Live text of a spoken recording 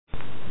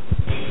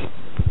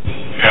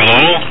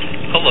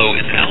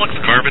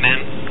Carbon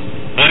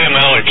in? I am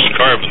Alex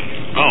Carbon.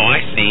 Oh, I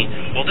see.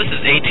 Well, this is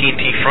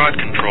AT&T Fraud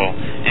Control,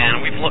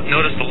 and we've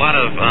noticed a lot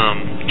of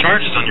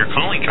charges on your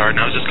calling card,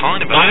 and I was just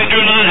calling about I do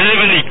not have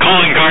any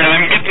calling card.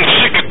 I'm getting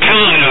sick of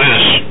telling you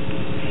this.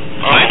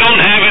 Oh. I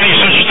don't have any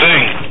such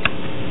thing.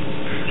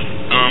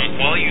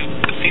 Well,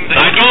 it seems that...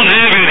 I don't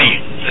have any.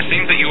 It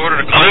seems that you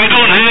ordered a call. I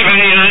don't have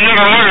any, and I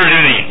never ordered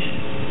any.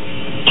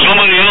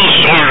 Somebody else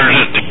ordered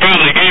it. They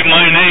probably gave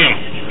my name.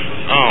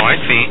 Oh, I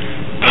see.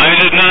 I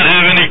did not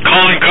have any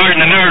calling card,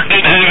 and I never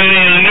did have any,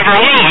 and I never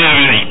will have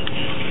any.